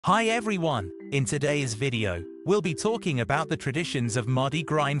Hi everyone! In today's video, we'll be talking about the traditions of Mardi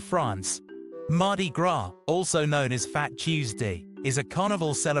Gras in France. Mardi Gras, also known as Fat Tuesday, is a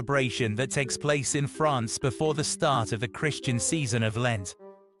carnival celebration that takes place in France before the start of the Christian season of Lent.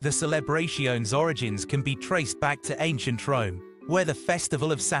 The celebration's origins can be traced back to ancient Rome, where the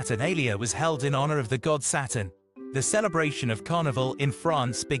festival of Saturnalia was held in honor of the god Saturn. The celebration of Carnival in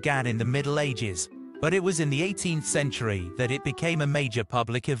France began in the Middle Ages, but it was in the 18th century that it became a major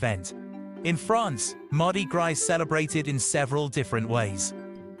public event. In France, Mardi Gras is celebrated in several different ways.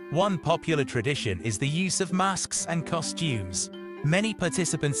 One popular tradition is the use of masks and costumes. Many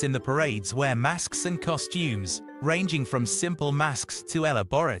participants in the parades wear masks and costumes, ranging from simple masks to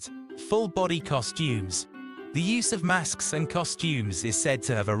elaborate, full-body costumes. The use of masks and costumes is said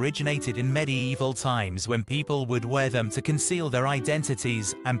to have originated in medieval times when people would wear them to conceal their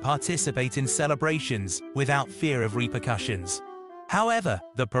identities and participate in celebrations without fear of repercussions. However,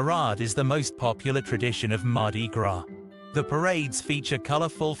 the parade is the most popular tradition of Mardi Gras. The parades feature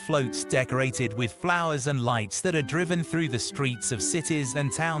colorful floats decorated with flowers and lights that are driven through the streets of cities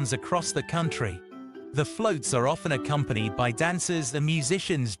and towns across the country. The floats are often accompanied by dancers and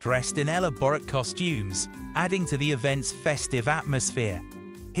musicians dressed in elaborate costumes, adding to the event's festive atmosphere.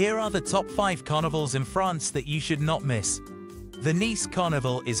 Here are the top 5 carnivals in France that you should not miss. The Nice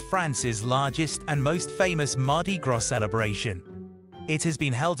Carnival is France's largest and most famous Mardi Gras celebration. It has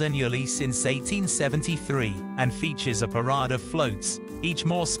been held annually since 1873 and features a parade of floats, each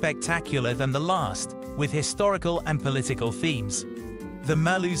more spectacular than the last, with historical and political themes. The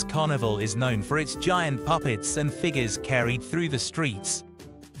Mulhouse Carnival is known for its giant puppets and figures carried through the streets.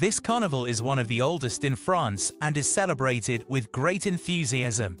 This carnival is one of the oldest in France and is celebrated with great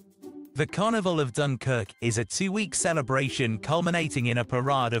enthusiasm. The Carnival of Dunkirk is a 2-week celebration culminating in a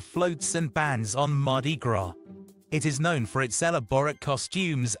parade of floats and bands on Mardi Gras. It is known for its elaborate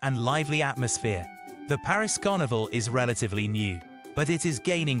costumes and lively atmosphere. The Paris Carnival is relatively new, but it is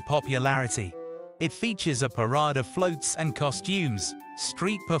gaining popularity. It features a parade of floats and costumes,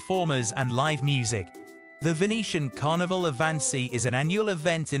 street performers and live music. The Venetian Carnival of Annecy is an annual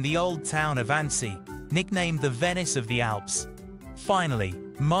event in the old town of Annecy, nicknamed the Venice of the Alps. Finally,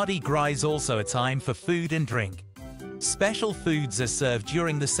 Mardi Gras is also a time for food and drink. Special foods are served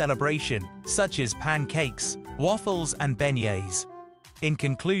during the celebration, such as pancakes, waffles and beignets. In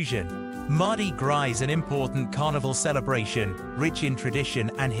conclusion, Mardi Gras is an important carnival celebration, rich in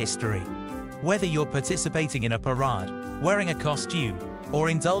tradition and history. Whether you're participating in a parade, wearing a costume, or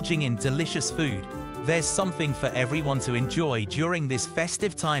indulging in delicious food, there's something for everyone to enjoy during this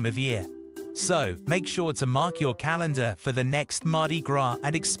festive time of year. So, make sure to mark your calendar for the next Mardi Gras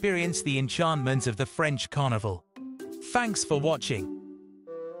and experience the enchantment of the French Carnival. Thanks for watching.